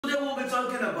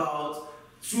about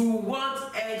to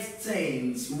what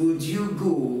extent would you go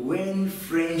when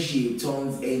friendship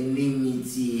turns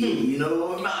enmity? You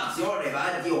know, Max, you're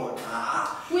about your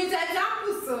with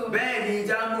examples, so. Ben,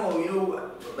 example, you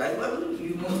know, like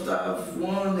you must have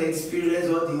one experience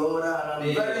or the other, and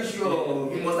I'm very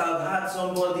sure you must have had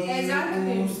somebody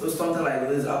who something like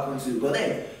this happen to. But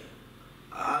then,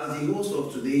 as the host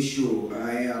of today's show,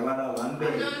 I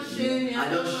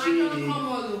just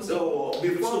share. So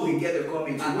before we get the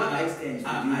comment, to what extent? I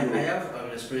have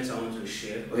an experience I want to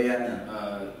share. Oh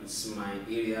yeah. It's my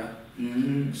area.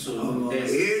 So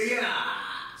area.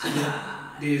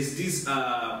 There's these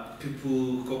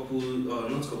people, or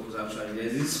not couples actually.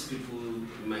 There's these people in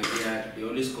my area. They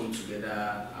always come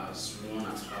together as one,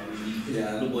 as family.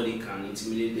 Yeah. Nobody can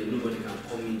intimidate them. Nobody can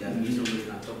come in their midst. Nobody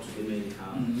can talk to them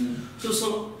anyhow.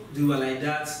 So they were like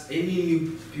that. Any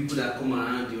new people that come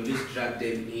around, they always drag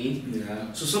them in.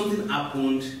 Yeah. So something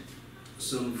happened.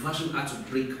 Some version had to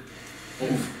break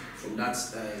off from that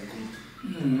group.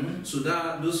 So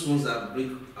those ones that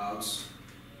break out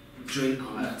join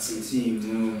our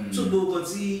team. So but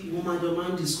see,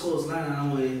 woman discuss like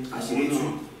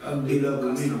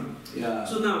yeah.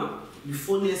 So now the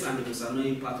funniest and the most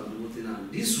annoying part of the whole thing now,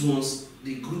 these ones,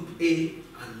 the group A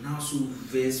are now so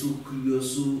vexed, so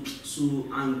curious, so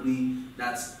angry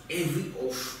that every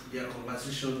of their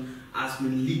conversation has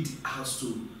been leaked out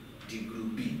to the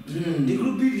group B. The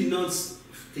group B did not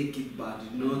take it bad,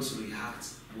 did not react,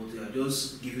 but they are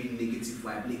just giving negative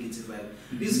vibe.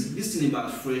 This thing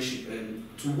about friendship,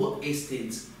 to what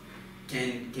extent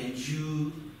can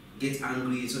you get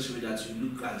angry in such a way that you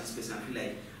look at this person and feel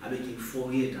like I'm making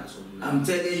forget or something? I'm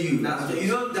telling you, you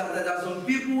know that there are some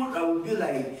people that will be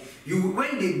like,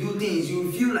 when they do things,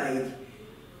 you feel like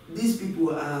these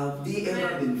people have they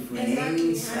ever been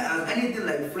friends? Has anything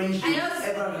like friendship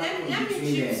ever happened let me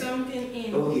between chip them? something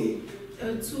in. Okay.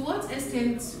 To what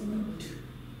extent would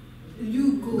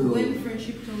you go when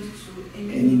friendship turns to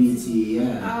enmity?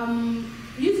 Yeah.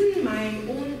 Using my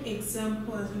own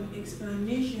example as an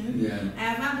explanation, I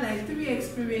have had like 3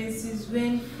 experiences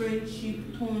when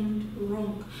friendship turned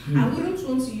wrong. I wouldn't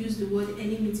want to use the word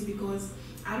enmity because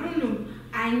I don't know.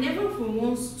 I never for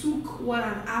once took what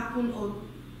had happened or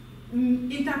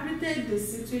interpreted the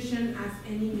situation as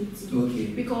enmity. Okay.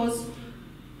 Because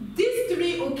these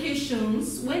 3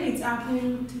 occasions, when it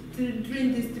happened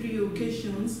during these 3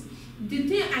 occasions, the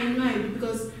thing I know I do,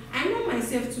 because I know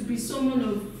myself to be someone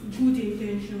of good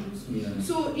intentions. Yeah.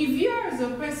 So if you as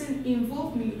a person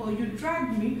involve me or you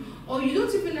drag me or you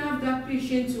don't even have that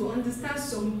patience to understand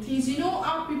some things, you know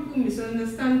how people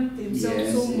misunderstand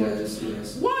themselves so much.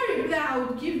 Yes. What reply I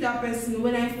would give that person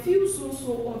when I feel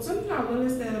so odd, something I would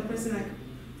always tell the person like,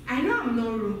 I know I'm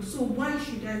not wrong, so why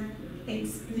should I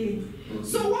explain? Okay.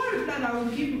 So one reply that I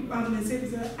will give myself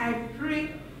is that I pray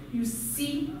you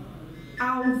see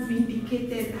how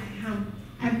vindicated I am.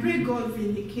 I pray God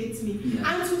vindicates me. Yeah.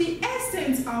 And to the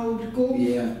extent I would go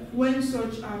when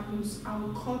such happens, I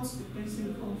will cut the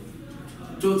person off.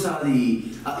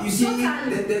 Totally. You see, but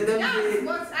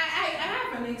I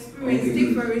have an experience.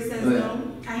 Take for instance now,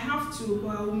 I have to,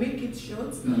 but I will make it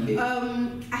short. Okay.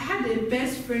 I had a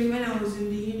best friend when I was in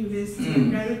the university. I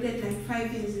graduated like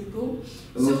 5 years ago.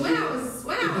 So when I was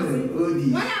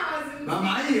in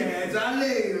Mama,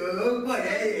 Charlie,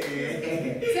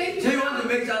 so you want to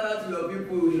make shout out to your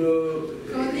people, you know.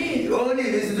 Only the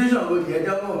institution will get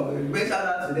them. Make shout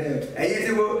out to them. And you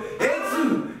say, well,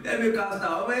 Exu, let me cast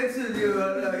out.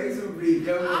 Exu breed.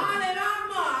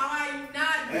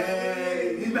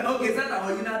 Okay, so that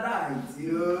was you not died.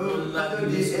 You know, so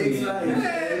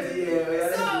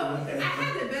I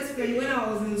had a best friend when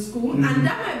I was in school, and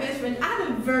that my best friend had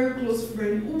a very close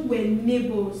friend who were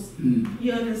neighbors.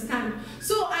 You understand?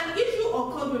 So an issue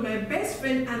occurred with my best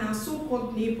friend and her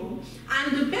so-called neighbor,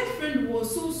 and the best friend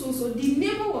was so. The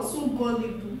neighbor was so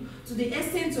gullible to the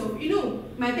extent of, you know,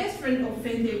 my best friend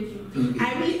offended you.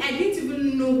 I didn't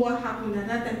even know what happened at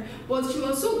that time, but she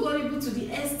was so gullible to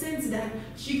the extent that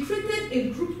she created a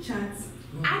group chat,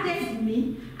 added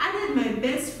me, added my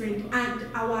best friend and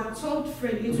our third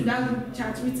friend into that group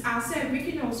chat with ourselves,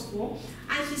 making us 4,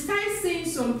 and she started saying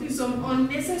some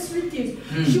unnecessary things.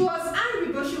 She was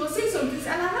angry, but she was saying some things,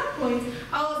 and at that point,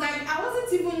 I was like, I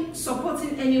wasn't even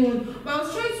supporting anyone, but I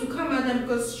was trying to calm her down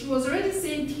because she was already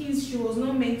saying things she was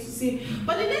not meant to say.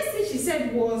 But the next thing she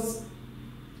said was,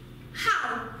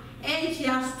 how? And she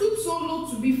has stooped so low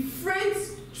to be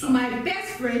friends to my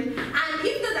best friend, and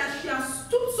if not that she has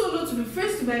stooped so low to be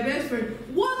friends to my best friend,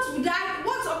 what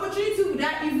opportunity would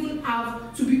I even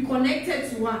have to be connected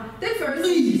to her? Then for instance,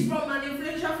 she's from an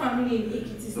influential family in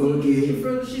Ekiti.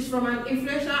 She's from an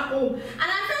influential home, and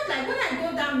I felt like when I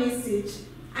got that message,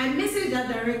 I messaged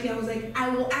her directly. I was like, I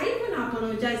even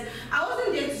apologized. I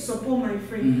wasn't there to support my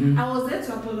friend. I was there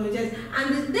to apologize.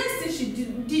 And the next thing she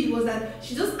did was that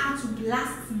she just had to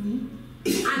blast me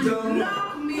and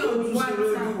block me on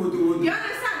WhatsApp. You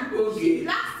understand? Okay. She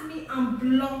blasted me and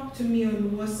blocked me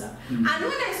on WhatsApp. And when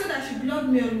I saw that she blocked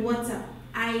me on WhatsApp,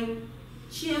 I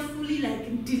cheerfully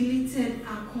deleted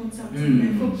her contact on my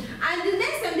phone. And the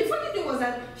next time, the funny thing was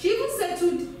that she even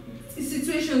settled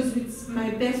situations with my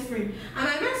best friend, and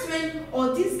my best friend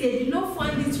or this girl did not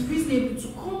find it reasonable to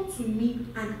come to me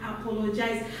and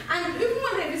apologize. And even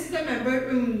when I visited my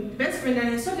best friend and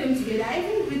I saw them together, I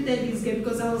even greeted this girl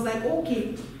because I was like,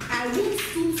 okay, I won't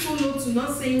stoop so low to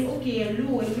not saying, okay,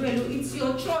 hello, it's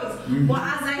your choice. But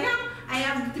as I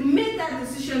have made that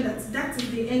decision that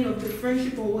is the end of the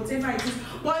friendship or whatever it is.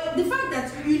 But the fact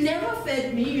that you never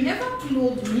fed me, you never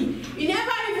clothed me, you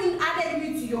never even added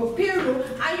me to your payroll,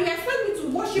 and you expect me to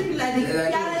worship you like the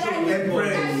king and put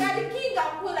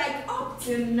up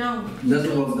till now.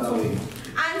 Doesn't work that way.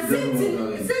 And same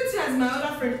thing as my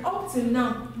other friend, up till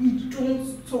now, we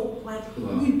don't talk.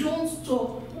 We don't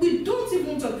talk. We don't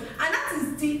even talk. And that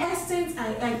is the extent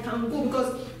I can go,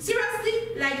 because seriously,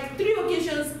 3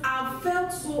 occasions I've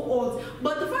felt so odd.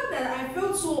 But the fact that I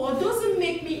felt so odd doesn't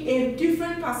make me a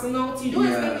different personality. Don't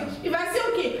expect me. If I say,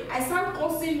 okay, I start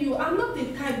cursing you, I'm not the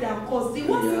type that curse. The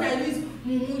one thing I do is,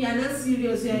 you're not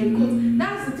serious, you're a curse.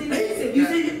 That's the thing I say. You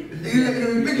see,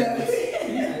 you make that.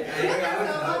 I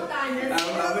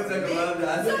will talk about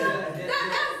that. So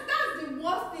that's the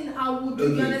worst thing I would do.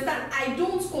 You understand? I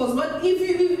don't cause, but if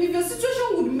your situation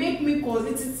would make me cause,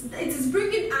 it is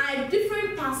bringing a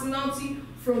different personality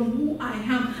from who I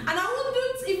am, and I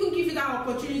wouldn't even give you that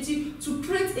opportunity to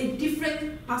create a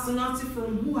different personality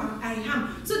from who I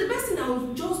am. So the best thing I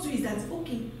would just do is that,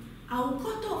 okay, I'll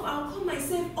cut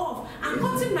myself off. And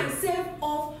cutting myself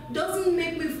off doesn't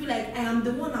make me feel like I am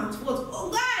the one at fault.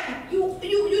 Oh, guy, you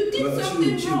did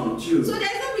something wrong. So there's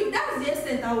nothing. That's the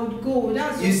extent I would go.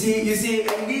 You see,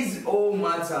 in this whole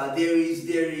matter, there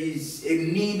is a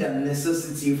need and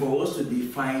necessity for us to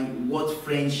define what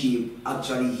friendship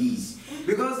actually is.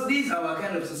 Because this our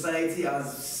kind of society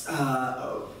has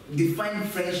defined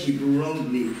friendship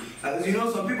wrongly.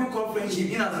 Some people call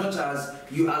friendship, in as much as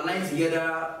you align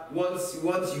together, what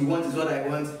you want is what I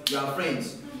want, you are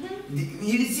friends.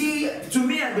 You see, to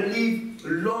me, I believe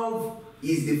love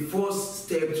is the first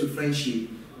step to friendship.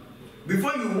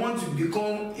 Before you want to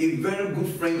become a very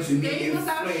good friend to me, you must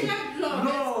have shared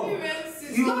love,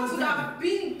 experiences, not to have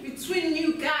been between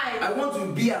you guys. I want to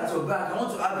be at your back. I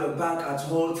want to have your back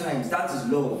at all times. That is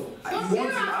love. You want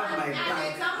to have my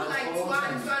back at all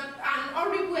times. An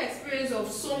horrible experience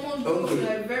of someone who to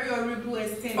a very horrible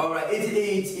extent. Alright,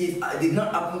 it did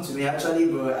not happen to me actually,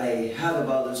 but I heard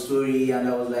about the story and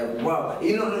I was like, wow.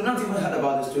 Not even heard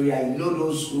about the story. I know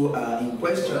those who are in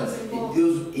question,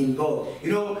 those involved.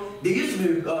 They used to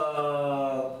be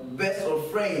best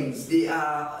of friends. They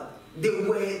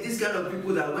were this kind of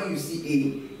people that when you see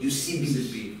A, you see B.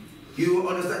 You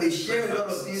understand? They share a lot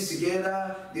of things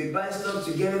together. They buy stuff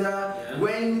together. Yeah.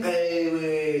 When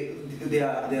they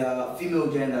are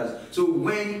female genders. So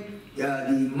when the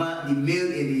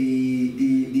male and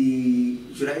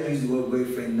the should I use the word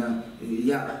boyfriend now?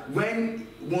 When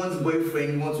one's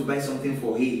boyfriend wants to buy something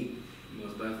for A, you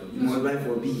must buy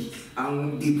for B,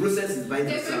 and the process is by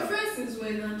themselves. They've been friends since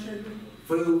when actually.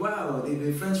 For a while, they've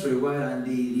been friends for a while, and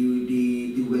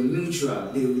they were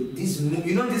mutual.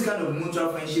 This kind of mutual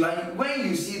friendship. And when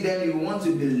you see them, you want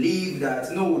to believe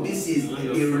that no, this is a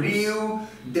real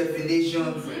definition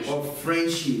of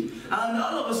friendship. And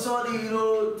all of a sudden,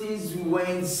 things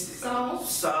went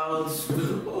south.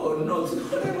 Oh, not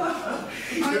whatever.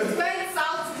 It went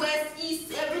south, west,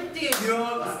 east, everything. They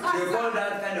call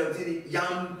that kind of thing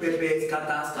yam, pepper,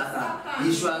 scatter.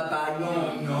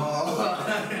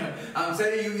 I'm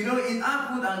telling you, it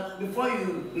happened, and before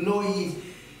you know it,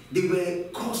 they were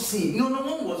cursing.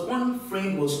 One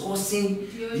friend was cursing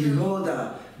the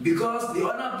other because the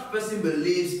other person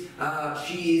believes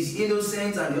she is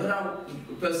innocent and the other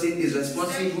person is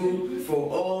responsible for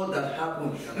all that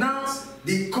happened. Now,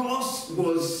 the curse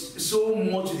was so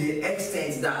much to the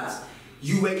extent that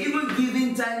you were even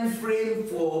given time frame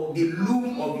for the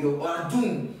doom of your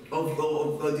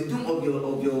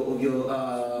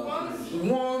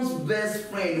one's best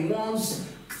friend, one's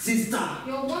sister.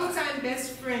 Your one-time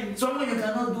best friend. Someone you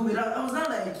cannot do without. I was not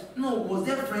like, no, was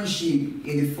there friendship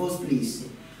in the first place?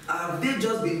 Have they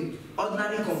just been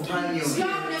ordinary companions?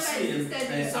 Love never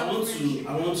existed in some friendship.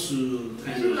 I want to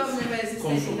kind of love never existed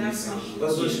come from in that this friendship.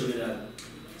 angle. Show you that.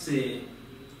 Say,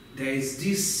 there is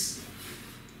this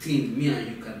thing me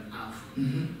and you can have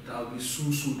that will be so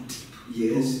deep.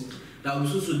 Yes. that will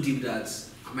be so deep that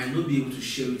I might not be able to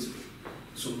share it,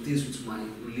 some things with my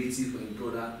relative, my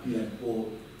brother, or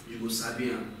you go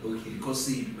Sabian, okay, because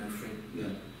say you be my friend. Yeah.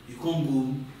 You can't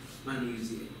go, man,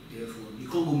 use it, therefore, you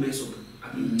can't go mess up. I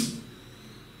mean,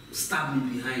 stab me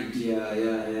behind.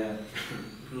 Yeah.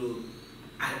 Bro,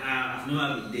 I've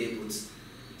never been there, but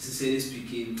sincerely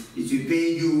speaking, it will pay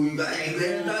you. You got to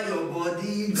enter your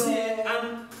body. See,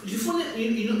 and the funny,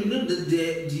 you know,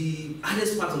 the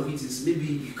hardest part of it is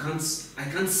maybe I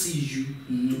can't see you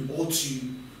to hurt you,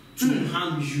 to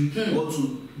harm you, or to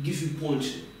give you punch.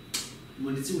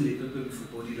 When the thing with the pepper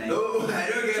before body, like, oh, I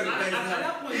don't get so at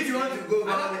that point, if you want to go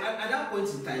at that point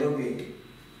in time, okay,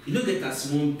 you don't get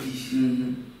as one B.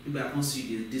 Maybe I can't see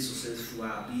you this successful.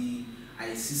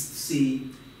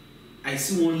 I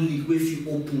see one league where if you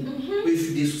open, where if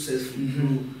you this successful.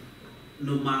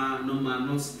 No man,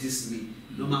 not this me.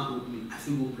 No man hold me. I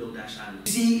feel go block that channel.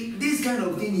 See, this kind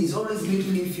of thing is always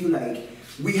making me feel like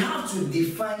we have to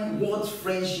define what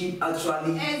friendship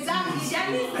actually is.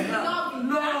 Exactly. Love.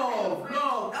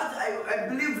 I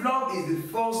believe love is the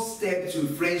first step to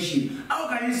friendship. How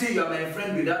can you say you are my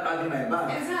friend without having my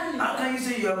back? Exactly. How can you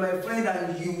say you are my friend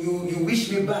and you wish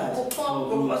me bad?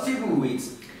 Possible. Wait.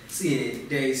 See,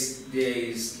 there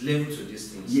is level to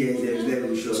these things. Yes, there's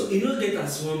level, sure. So you know, get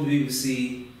as one way we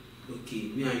say,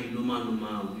 okay, me and you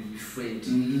normal, we be friends.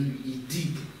 It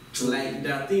deep. Like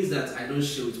there are things that I don't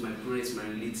share with my parents, my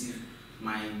relative,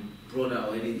 my brother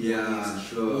or anything. Yeah,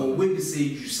 sure. Or when we say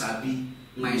you sabi,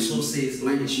 my sources,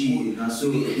 my G, and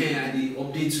so and they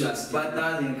update you as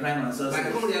partners in crime and success. I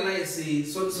can't realize say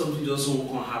something just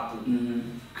won't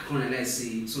happen. I can't realize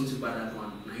say something bad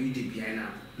happen. Now you dey behind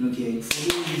now. Okay.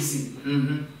 For no reason.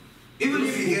 Even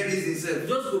if you get this itself,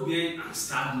 just go behind and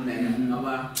stab me like that.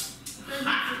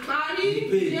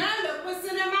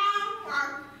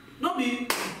 No be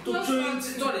to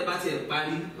talk about your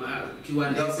body.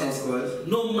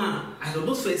 No man, I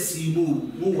suppose first see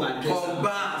move address.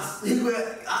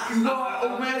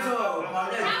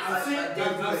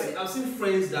 I've seen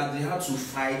friends that they had to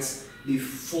fight. They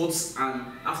fought and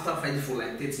after fighting for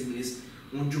like 30 minutes,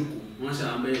 one joke, one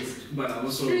shall embarrass, but I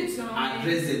also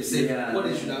address themselves what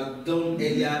they should have done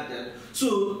earlier.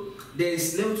 So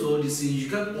there's level to all these things. You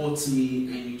can't hurt me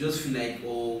and you just feel like,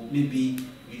 oh, maybe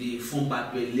you dey form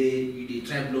bad belly, you dey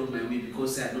try block my way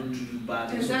because I don't do you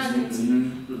bad or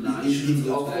something. Of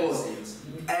course.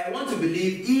 I want to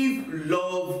believe if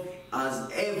love has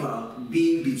ever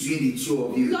been between the two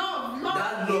of you,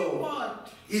 that love,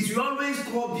 it will always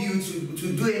curb you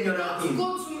to do any other thing. To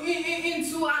go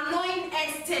into annoying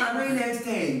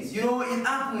extent. You know, it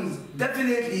happens.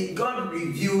 Definitely, God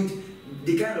revealed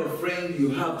the kind of friend you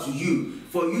have to you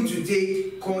for you to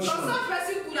take caution. Because some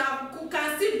person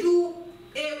can still do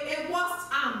a worst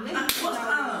harm. And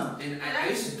I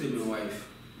used to tell my wife,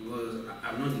 because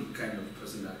I'm not the kind of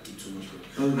person that keeps too much.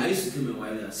 I used to tell my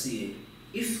wife that, see,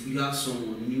 if you have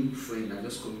someone, new friend that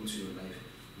just come into your life,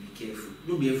 be careful.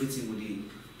 Don't be everything with the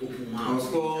open mouth.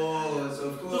 Of course.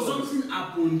 So something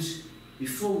happened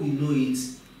before we know it.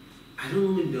 I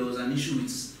don't know if there was an issue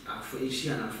with our friend, she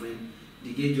and her friend.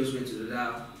 The girl just went to the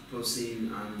other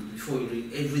person, and before you know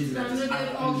everything that is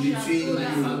happening between my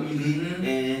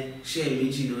family, share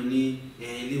imagine only,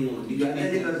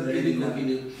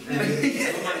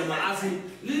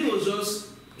 Lily was just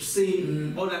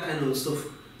saying all that kind of stuff.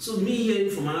 So me hearing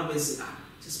from another person,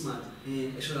 this man,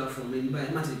 I showed up from anybody.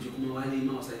 I was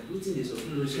like, what is this?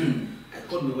 I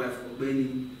called my wife,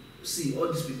 see all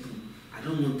these people. I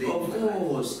don't want them. Of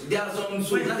course. There are some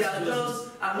so they are just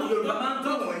I know your man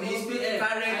talk when he's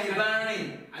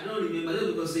carrying. I don't remember that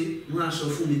because say no aṣọ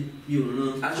fún mi you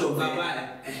know aṣọ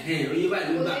baba oye ba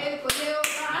ni ba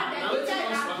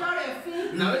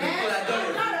now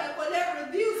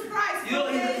you know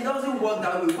it doesn't work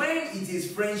that way. When it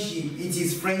is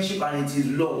friendship and it is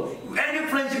love. Any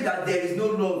friendship that there is no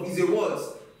love is a what?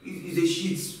 Is a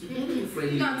shit.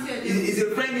 It's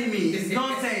a friendly me. It's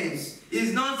nonsense.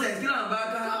 It's nonsense. So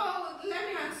let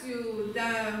me ask you,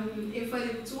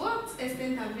 to what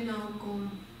extent have you now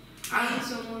gone when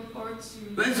someone hurts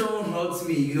you? When someone hurts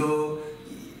me, you know,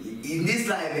 in this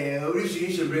life,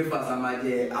 oríṣiríṣi breakfast, I'm at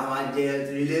the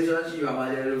relationship, I'm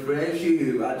at the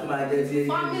friendship, I'm at the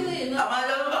family,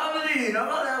 not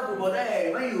level, but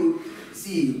when you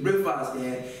see breakfast,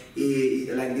 like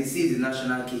they say, is the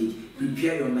national cake.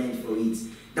 Prepare your mind for it.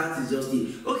 That is just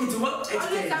it. Okay, to what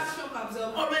extent?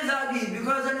 Always have it,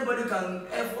 because anybody can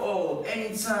F up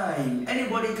anytime.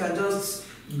 Anybody can just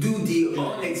do the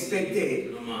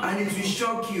unexpected, and it will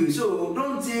shock you. So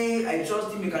don't say I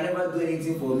trust him, he can never do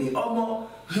anything for me.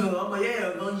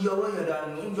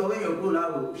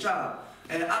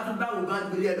 If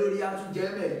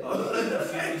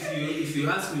you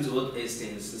ask me to what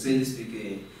extent, sincerely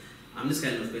speaking, I'm this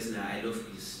kind of person that I love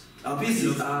peace. Peace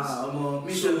is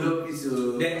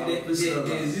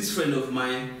there's this friend of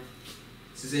mine,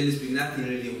 sincerely speaking, that thing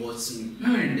really hurts me.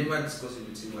 I never discuss it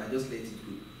with him, I just let it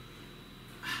go.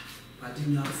 I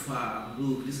didn't know how far,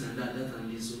 look, this and that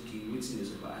and this, okay, waiting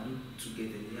is over. I don't to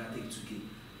get them, I take 2K,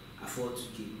 afford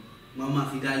 2K. Mama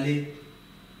Fidale,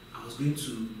 I was going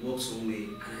to work somewhere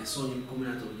and I saw him coming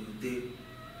out of the hotel,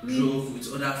 drove with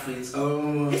other friends.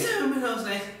 He said, I was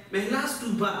like, man, last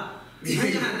 2 bar.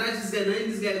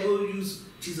 This guy go use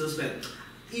Jesus Christ.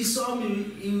 He saw me.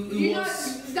 He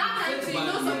was. That time, you're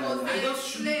not supposed to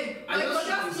explain. But you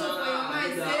just know for your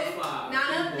mind, say,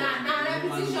 nah,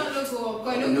 repetition no go.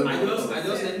 I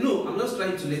just said, no, I'm just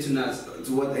trying to let you know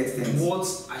to what extent. What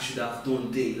I should have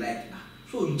done there. Like,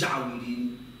 so you jam with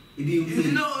him.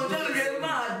 No, don't get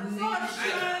mad.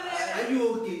 Are you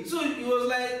okay? So it was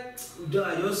like,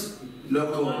 I just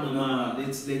look on.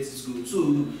 Let's go.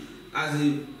 So as a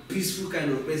peaceful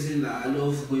kind of person that I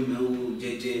love going my own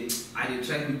JJ, I dey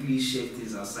try quickly shake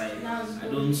things aside. I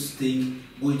don't think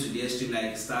going to the extreme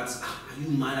like starts. Are you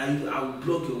mad? I will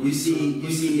block your way. You see,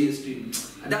 the extreme.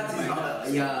 That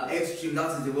is extreme.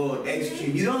 That is the word,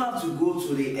 extreme. You don't have to go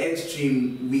to the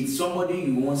extreme with somebody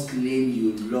you once claimed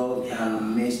you loved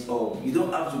and messed up. You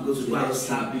don't have to go to the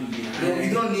extreme. No,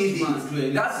 you don't need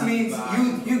it. That means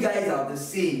you guys are the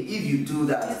same. If you do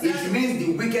that, it means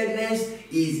the wickedness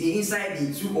is inside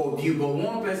the two of you, but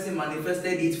one person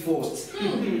manifested it first.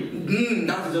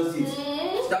 That's just it.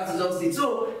 That's just it.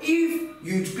 So if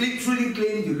you truly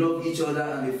claim you love each other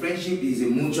and the friendship is a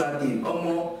mutual thing,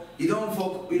 you don't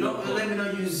fuck, let me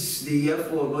not use the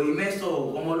F word, but you messed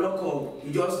up, lock up,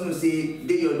 you just know say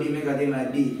day your day, make a day my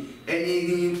day.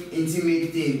 Any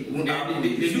intimate thing won't happen.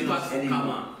 They look out for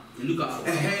karma. They look out for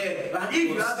karma. And if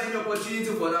you have any opportunity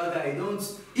for that guy,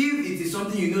 if it is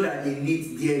something you know that he needs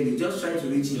dearly, just try to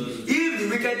reach him. If the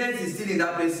wickedness is still in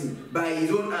that person, by his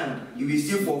own hand, you will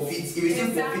still forfeit. He will still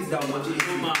forfeit that opportunity.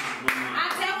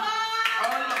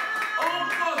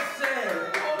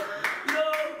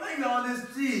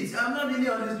 I'm not really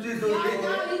on the street though.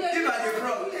 If I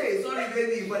cross, hey, sorry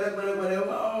baby, whatever. The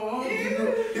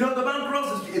man cross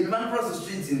the street. The man cross the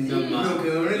street in the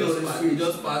street.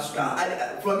 Just pass.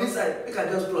 From inside, I can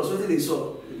just cross. What did they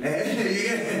saw?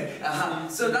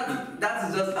 So that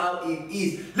is just how it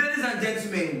is. Ladies and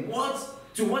gentlemen,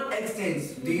 to what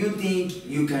extent do you think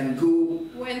you can go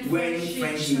when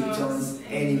friendship turns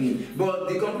enemy? But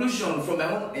the conclusion from my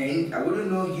own end, I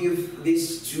wouldn't know if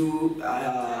these two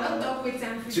handsome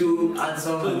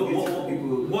beautiful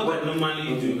people. What I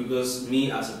normally do, because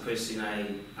me as a person,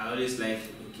 I always like,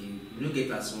 okay, you don't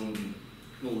get as one be.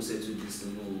 No, we'll say to this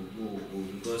thing, no,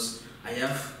 because I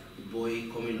have a boy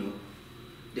coming up.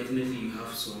 Definitely, you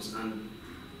have sons, and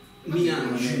me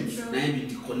and you, now be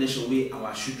the connection where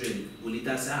our children will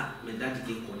later say, my dad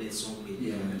get connect somewhere,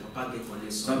 my papa get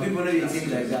connect somewhere. Some people know you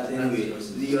think like that anyway.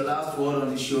 Your last word on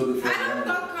the show before. I don't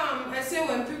talk I say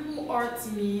when people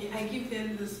hurt me, I give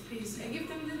them the space, I give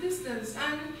them the distance,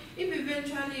 and if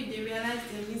eventually they realize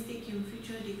their mistake in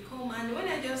future, they come, and when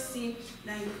I just see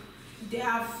like they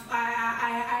have,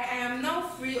 I am now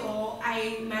free, or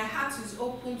my heart is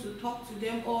open to talk to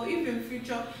them, or if in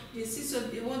future they see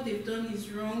what they've done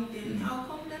is wrong, then I'll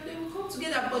come, then they will come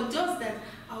together. But just that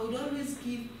I would always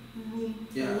give room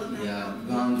for what I have.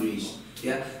 Boundaries.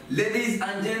 Yeah, ladies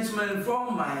and gentlemen,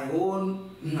 from my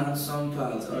own some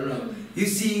part, you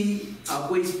see, I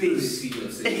put space. Of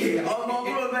course,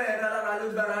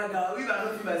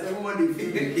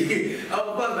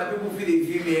 my people feel they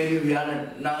feel me anyway.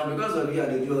 Now, because of you,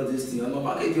 they do all this thing. I'm a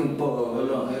packaging poor.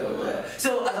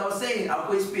 So, as I was saying, I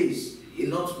put space.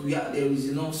 There is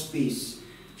enough space.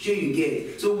 Sure, you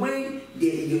get. So, when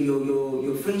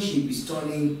your friendship is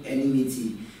turning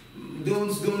enmity,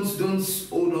 don't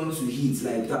hold on to heat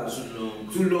like that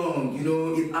too long.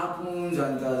 It happens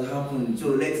and it has happened, so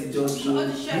let it just go.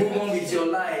 Move on with your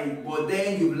life. But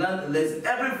then you've learned a lesson.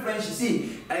 Every friendship,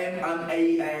 see,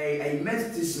 I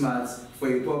met this smart for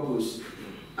a purpose.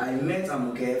 I met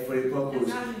Amoke for a purpose.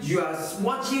 You are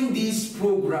watching this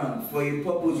program for a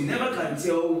purpose. You never can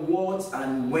tell what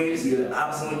and when it will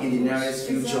happen in the nearest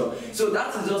future. So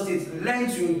that is just it.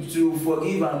 Learn to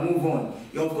forgive and move on.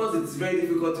 Of course, it's very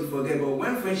difficult to forget, but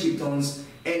when friendship turns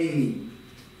enemy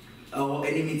or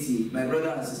enmity, my brother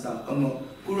and sister,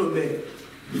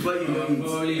 Before you know it,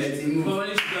 probably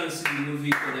she can see the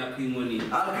movie called Acrimony.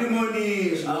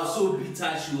 Acrimony. She was so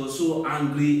bitter, she was so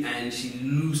angry, and she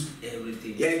lost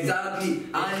everything. Yeah, exactly.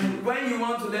 And when you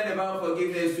want to learn about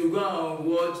forgiveness, you go and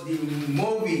watch the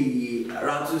movie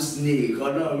Rattlesnake.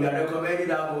 Or no, we are recommending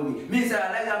that movie. Me say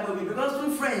I like that movie because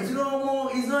two friends, you know,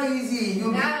 it's not easy. The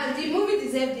movie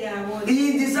deserved the award.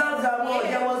 He deserves the award.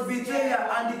 There was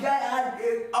betrayal, and the guy had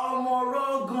a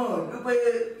moral gun. Look,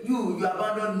 you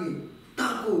abandoned me.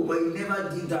 Taco, but he never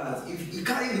did that. If he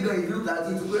carried the gun, he looked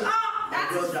at it, he go,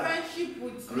 that's friendship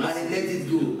with me. And he let it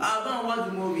go. I don't watch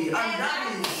the movie, and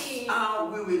that is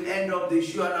how we will end up the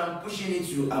show. And I'm pushing it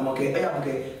to. I'm okay. I'm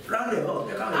okay. Round it up.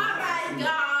 Alright,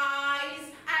 guys.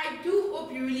 I do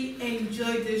hope you really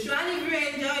enjoyed the show. And if you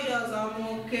enjoyed us,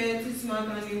 I'm okay. This man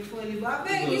can follow. But I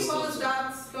beg give us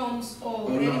that thumbs up.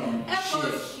 Help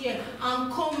us share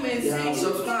and comment. Yeah,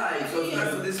 subscribe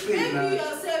to this page. Maybe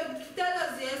yourself. Tell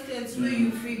us the extent where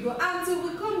you figure until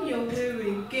we come your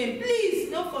way again.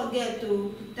 Please don't forget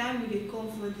to the time we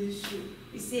come for this show.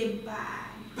 We say bye.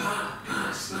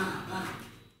 Bye.